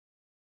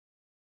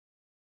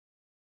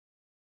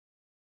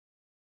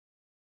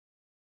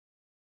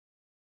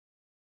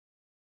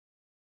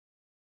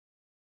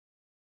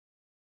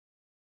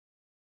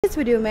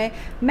Video में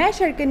मैं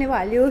share करने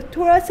वाली हूँ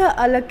थोड़ा सा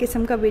अलग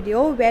किस्म का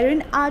वीडियो,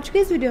 वेरिन आज के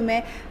इस वीडियो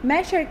में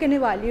मैं शेयर करने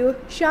वाली हूँ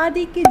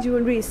शादी की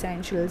ज्वेलरी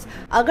इसेंशियल्स।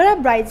 अगर आप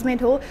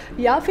ब्राइड्समेड हो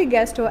या फिर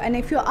गेस्ट हो and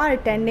if you are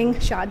attending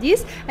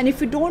शादीज़ and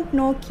if you don't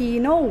know कि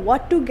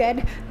what to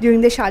get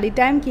during the शादी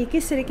टाइम कि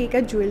किस तरीके का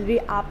ज्वेलरी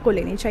आपको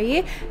लेनी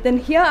चाहिए, then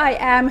here I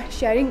am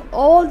sharing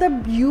all the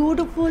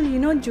beautiful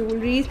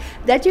jewelleries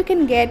that you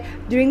can get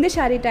during the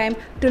शादी time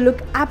to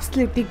look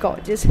absolutely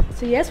gorgeous.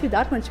 So yes,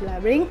 without much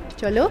blabbering,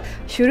 चलो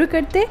शुरू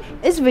करते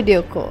इस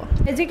वीडियो को।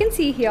 As you can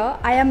see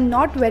here I am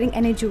not wearing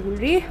any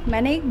jewellery.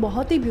 मैंने एक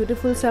बहुत ही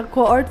beautiful सा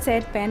कॉर्ड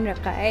सेट पहन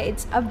रखा है।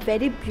 It's a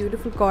very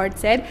beautiful cord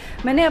set.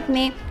 मैंने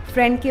अपने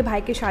फ्रेंड के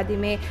भाई की शादी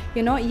में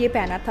ये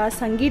पहना था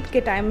संगीत के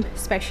time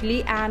specially,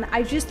 and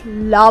I just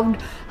loved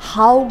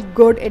how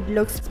good it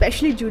looks.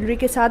 Specially jewellery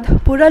के साथ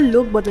पूरा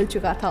लुक बदल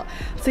चुका था।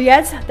 So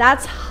yes,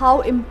 that's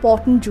how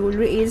important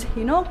jewellery is.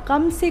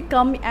 कम से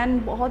कम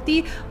एंड बहुत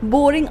ही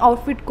बोरिंग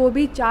आउटफिट को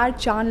भी चार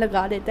चांद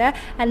लगा देता है,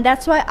 and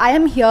that's why I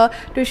am here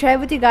to share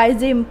with you guys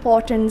the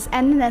importance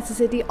and the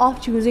necessity of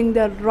choosing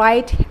the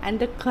right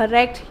and the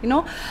correct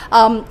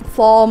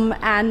form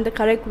and the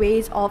correct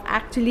ways of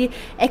actually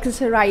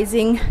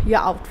accessorizing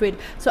your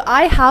outfit. So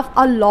I have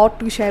a lot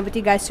to share with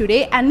you guys today,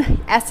 and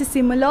ऐसे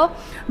similar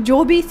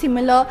जो भी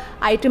similar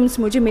items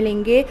मुझे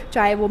मिलेंगे,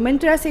 चाहे वो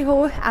Myntra से हो,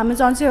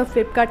 Amazon से हो,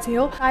 Flipkart से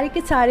हो, सारे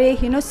के सारे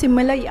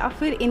similar या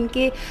फिर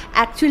इनके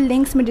actual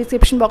links मैं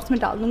description box में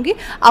डाल दूँगी।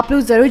 आप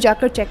लोग ज़रूर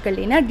जाकर चेक कर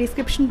लेना।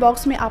 डिस्क्रिप्शन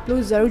बॉक्स में आप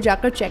लोग ज़रूर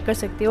जाकर चेक कर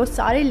सकते हो।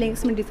 सारे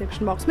लिंक्स मैं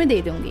डिस्क्रिप्शन बॉक्स में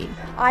दे दूँगी।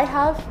 आई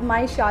हैव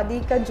माई शादी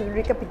का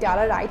ज्वेलरी का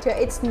पिटारा राइट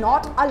है। It's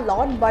not a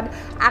lot but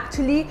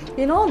actually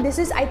this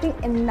is I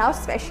think enough,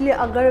 specially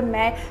अगर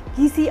मैं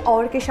किसी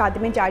और के शादी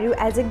में जा रही हूँ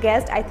as a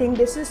guest. I think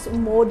this is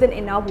more than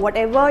enough. What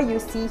ever you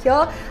see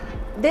here,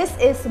 this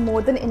is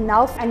more than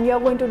enough and you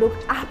are going to look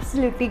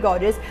absolutely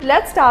gorgeous.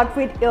 Let's start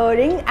with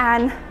earring,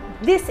 and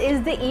this is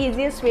the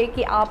easiest वे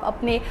कि आप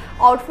अपने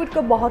outfit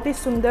को बहुत ही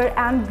सुंदर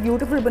and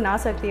beautiful बना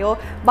सकते हो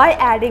by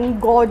adding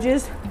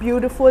gorgeous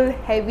beautiful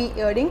heavy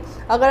earring.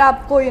 अगर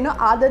आपको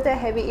आदत है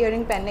हैवी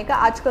ईयरिंग पहनने का,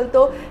 आजकल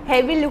तो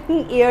हैवी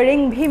लुकिंग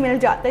ईयरिंग भी मिल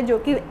जाते हैं जो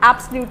कि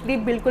एब्सोल्युटली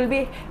बिल्कुल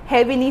भी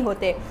हैवी नहीं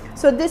होते।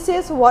 So this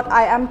is what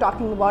I am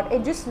talking about.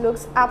 It just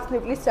looks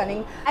absolutely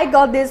stunning. I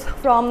got this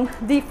from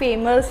the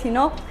famous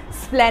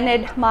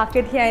Splendid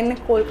market here in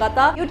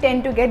Kolkata. You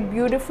tend to get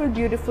beautiful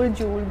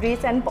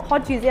jewelries and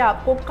बहुत चीज़ें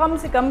आपको कम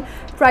से कम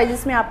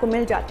prices में आपको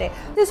मिल जाते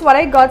हैं। This is what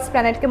I got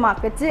Splendid के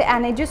market से,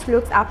 and it just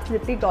looks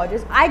absolutely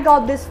gorgeous. I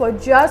got this for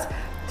just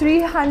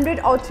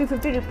 300 or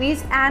 350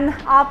 rupees, and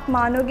आप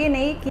मानोगे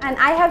नहीं कि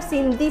and I have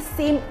seen the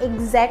same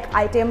exact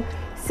item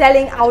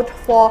selling out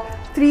for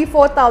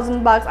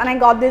 3,000-4,000 bucks, and I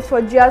got this for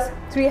just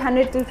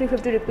 300 to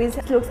 350 rupees.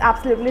 It looks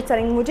absolutely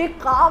stunning. मुझे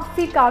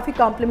काफ़ी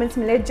compliments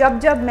मिले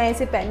जब मैं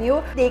इसे पहनी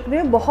हूँ।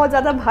 देखने में बहुत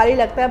ज़्यादा भारी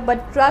लगता है बट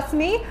ट्रस्ट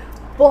मी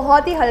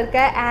बहुत ही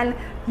हल्का है,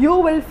 and you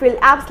will feel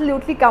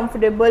absolutely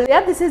comfortable.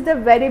 Yeah, this is the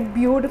very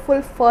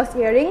beautiful first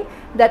earring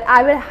that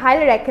I will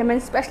highly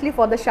recommend, especially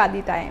for the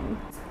shadi time.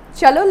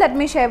 Chalo, let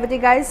me share with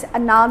you guys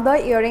another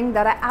earring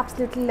that I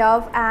absolutely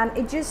love,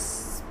 and it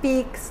just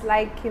speaks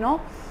like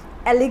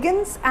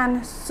elegance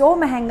and so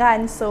mehenga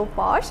and so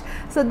posh.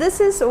 So this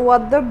is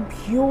what the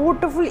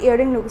beautiful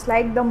earring looks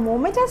like. The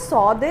moment I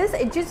saw this,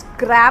 it just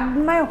grabbed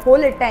my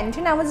whole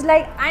attention. I was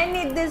like, I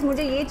need this,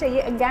 मुझे ये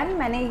चाहिए। Again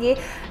मैंने ये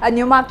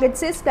new market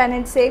से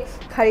Splendid से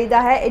ख़रीदा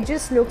है। It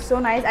just looks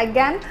so nice.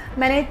 Again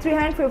मैंने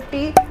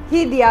 350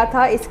 ही दिया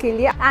था इसके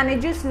लिए, and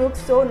it just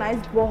looks so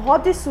nice.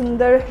 बहुत ही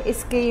सुंदर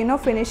इसकी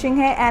फिनिशिंग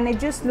है, and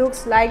it just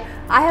looks like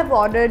I have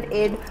ordered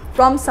it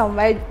from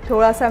somewhere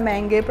थोड़ा सा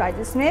महंगे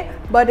प्राइजेस में,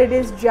 but it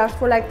is just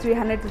for like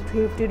 300 to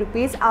 350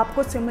 rupees.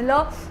 आपको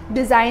सिमिलर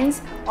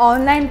डिज़ाइंस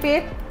ऑनलाइन पे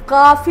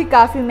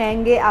काफ़ी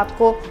महंगे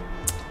आपको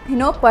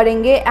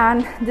पड़ेंगे,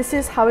 and this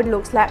is how it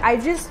looks like. I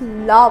just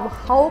love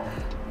how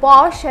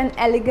posh and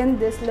elegant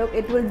this look.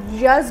 It will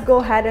just go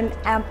ahead and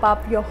amp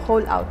up your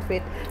whole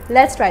outfit.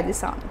 Let's try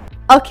this on.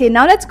 Okay,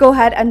 now let's go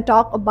ahead and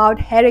talk about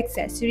hair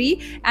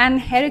accessory. And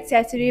hair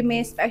accessory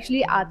में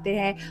specially आते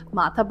हैं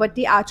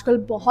माथापट्टी। आजकल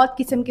बहुत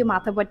किस्म के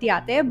माथापट्टी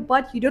आते हैं,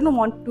 but you don't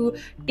want to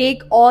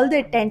take all the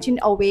attention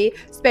away,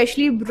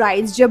 especially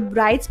brides. जब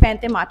brides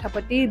पहनते हैं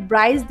माथापट्टी,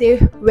 brides they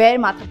wear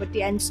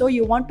माथापट्टी, and so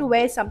you want to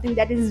wear something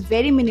that is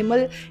very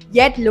minimal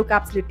yet look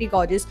absolutely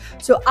gorgeous.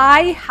 So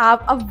I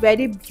have a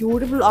very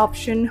beautiful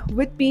option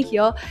with me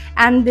here,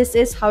 and this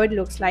is how it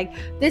looks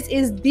like. This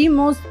is the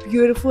most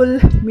beautiful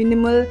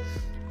minimal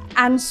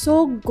and so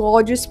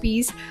gorgeous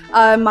piece,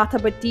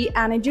 Mathapatti,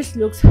 and it just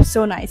looks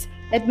so nice.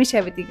 Let me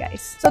share with you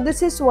guys. So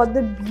this is what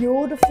the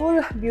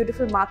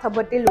beautiful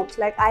Mathapatti looks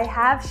like. I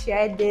have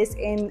shared this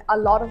in a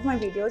lot of my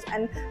videos,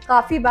 and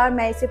काफ़ी बार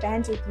मैं इसे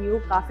पहन चुकी हूँ,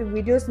 काफ़ी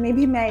videos में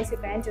भी मैं इसे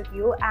पहन चुकी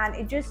हूँ, and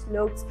it just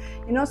looks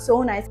so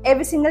nice.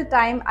 Every single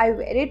time I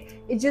wear it,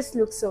 it just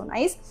looks so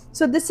nice.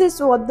 So this is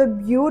what the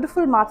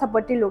beautiful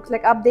Mathapatti looks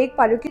like. आप देख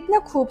पा रहे हो कितना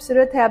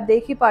खूबसूरत है, आप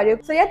देख ही पा रहे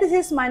हो। So yeah, this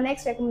is my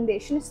next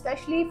recommendation,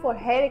 especially for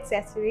hair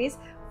accessories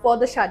for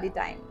the shadi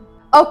time.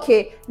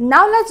 Okay,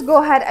 now let's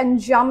go ahead and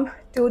jump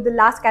to the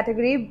last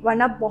category,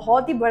 वरना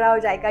बहुत ही बड़ा हो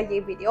जाएगा ये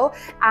video.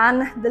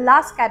 And the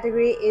last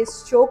category is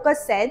choker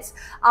sets.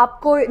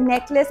 आपको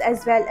necklace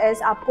as well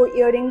as आपको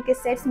earring के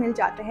sets मिल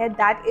जाते हैं.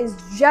 That is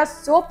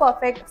just so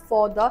perfect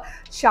for the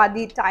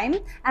शादी time.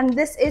 And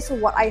this is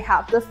what I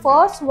have. The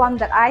first one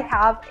that I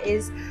have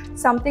is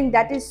something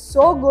that is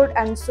so good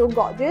and so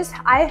gorgeous.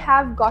 I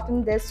have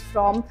gotten this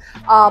from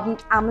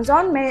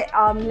Amazon. मैं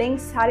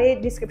links सारे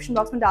description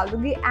box में डाल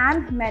दूँगी.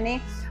 And मैंने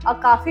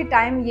काफ़ी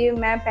time ये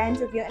मैं पहन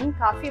चुकी हूँ एंड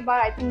काफ़ी बार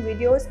I think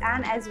videos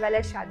and as well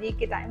as शादी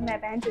के टाइम मैं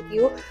पहन चुकी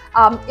हूँ.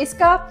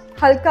 इसका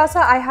हल्का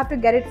सा I have to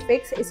get it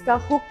fix. इसका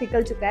हुक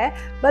निकल चुका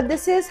है but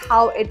this is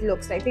how it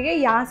looks like. ठीक है,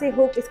 यहाँ से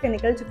हुक इसका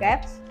निकल चुका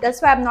है.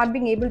 That's why I am not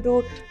being able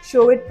to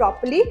show it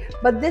properly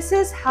but this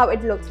is how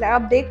it looks like.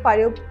 आप देख पा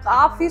रहे हो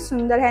काफ़ी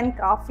सुंदर है एंड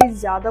काफ़ी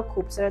ज़्यादा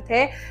खूबसूरत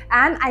है.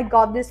 And I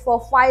got this for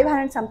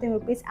 500 something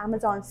rupees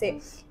Amazon से.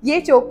 ये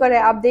चोकर है,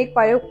 आप देख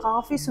पा रहे हो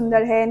काफ़ी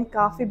सुंदर है एंड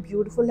काफ़ी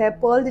ब्यूटीफुल है.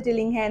 पर्ल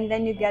डिटेलिंग है and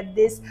then you get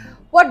this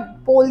what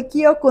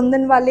polki or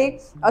kundan wale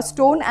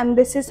stone and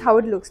this is how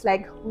it looks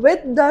like.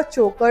 With the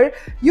choker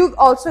you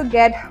also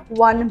get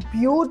one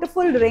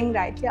beautiful ring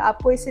right here.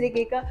 आपको इस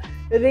तरीके का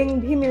ring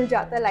भी मिल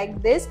जाता है like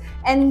this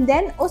and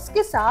then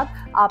उसके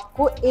साथ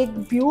आपको एक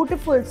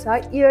beautiful सा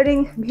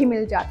earring भी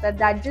मिल जाता है.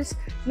 That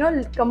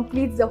just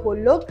completes the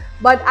whole look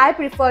but I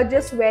prefer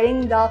just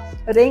wearing the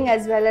ring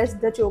as well as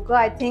the choker.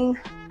 I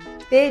think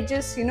they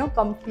just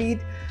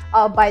complete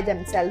by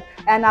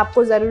themselves and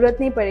आपको ज़रूरत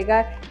नहीं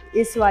पड़ेगा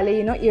इस वाले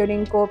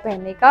earring को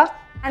पहनने का.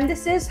 And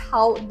this is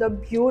how the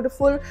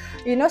beautiful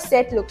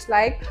set looks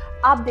like.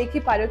 आप देख ही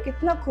पा रहे हो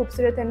कितना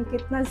खूबसूरत है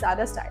कितना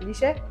ज़्यादा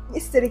स्टाइलिश है.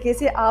 इस तरीके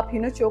से आप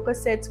चोकर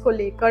सेट्स को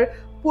लेकर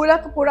पूरा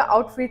का पूरा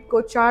आउटफिट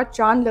को चार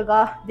चांद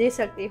लगा दे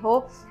सकते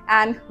हो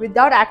and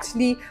without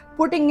actually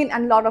putting in a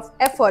lot of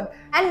effort.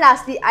 And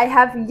lastly I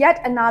have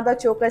yet another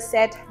choker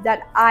set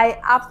that I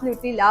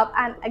absolutely love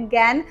and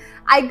again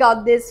I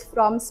got this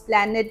from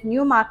Splendid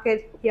New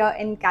Market here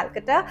in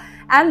Calcutta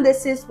and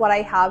this is what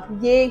I have.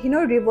 ये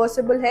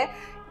reversible है.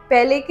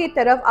 पहले की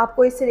तरफ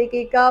आपको इस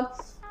तरीके का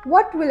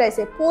what will I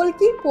say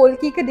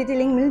polki का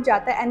डिटेलिंग मिल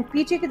जाता है एंड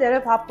पीछे की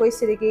तरफ आपको इस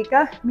तरीके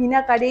का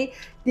मीनाकारी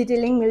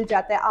डिटेलिंग मिल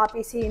जाता है. आप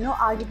इसे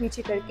आगे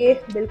पीछे करके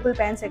बिल्कुल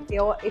पहन सकते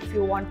हो if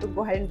you want to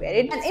go ahead and where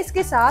it. And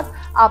इसके साथ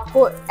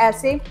आपको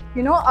ऐसे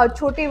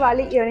छोटे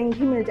वाले इयरिंग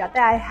भी मिल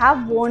जाता है. I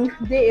have won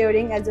the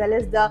earring as well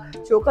as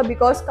the चोकर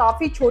बिकॉज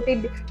काफ़ी छोटे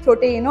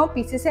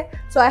पीसेस है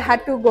सो I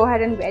had to go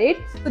ahead and where it.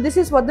 So this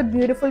is what the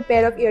beautiful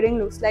pair of earring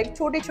looks like.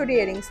 छोटे छोटे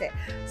earrings है.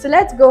 So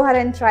let's go ahead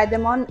and try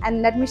them on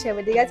and let me share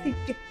with you guys कि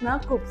कितना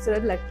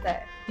खूबसूरत लगता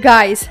है.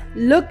 Guys,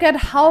 look at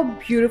how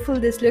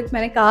beautiful this looks.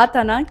 मैंने कहा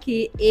था ना कि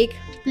एक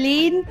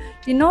plain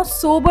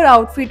sober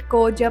outfit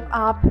को जब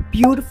आप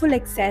beautiful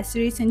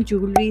accessories and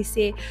jewelry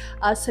से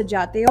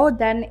सजाते हो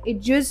then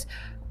it just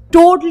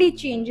totally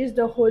changes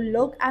the whole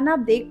look. and आप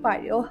देख पा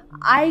रहे हो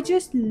I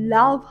just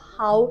love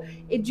how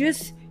it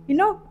just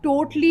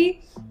totally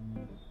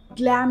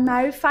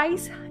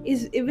glamorifies,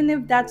 is even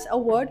if that's a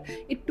word,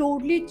 it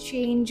totally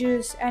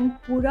changes and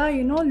पूरा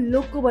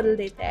look को बदल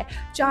देता है.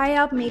 चाहे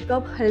आप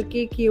मेकअप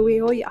हल्के किए हुए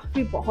हो या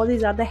फिर बहुत ही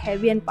ज़्यादा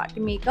heavy and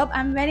party makeup.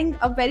 I'm wearing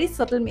a very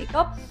subtle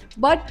makeup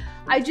but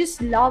I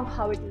just love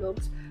how it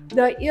looks.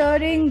 The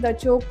earring, the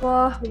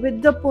choker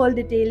with the pearl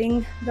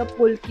detailing, the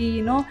polki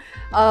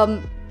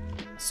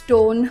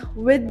stone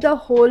with the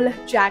whole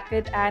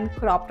jacket and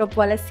crop top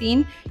wala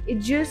scene, it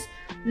just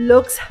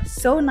looks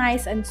so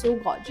nice and so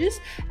gorgeous.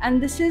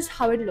 and this is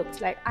how it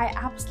looks like. I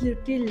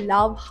absolutely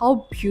love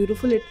how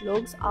beautiful it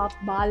looks. आप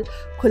बाल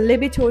खुले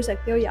भी छोड़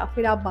सकते हो या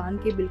फिर आप बांध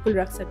के बिल्कुल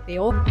रख सकते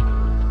हो.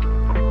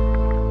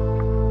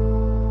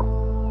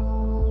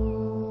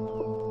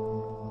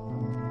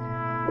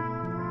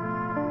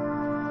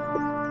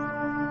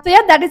 So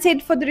yeah, that is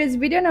it for today's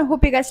video and I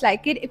hope you guys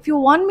like it. If you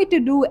want me to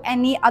do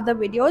any other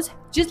videos,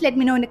 just let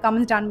me know in the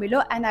comments down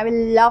below and I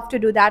will love to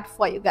do that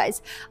for you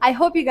guys. I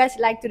hope you guys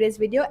like today's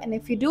video and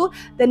if you do,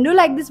 then do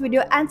like this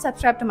video and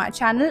subscribe to my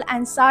channel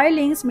and सारे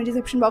links मैं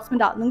description box में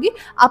डाल दूँगी.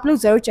 आप लोग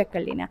ज़रूर check कर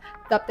लेना.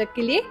 तब तक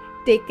के लिए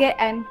take care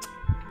and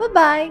bye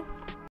bye.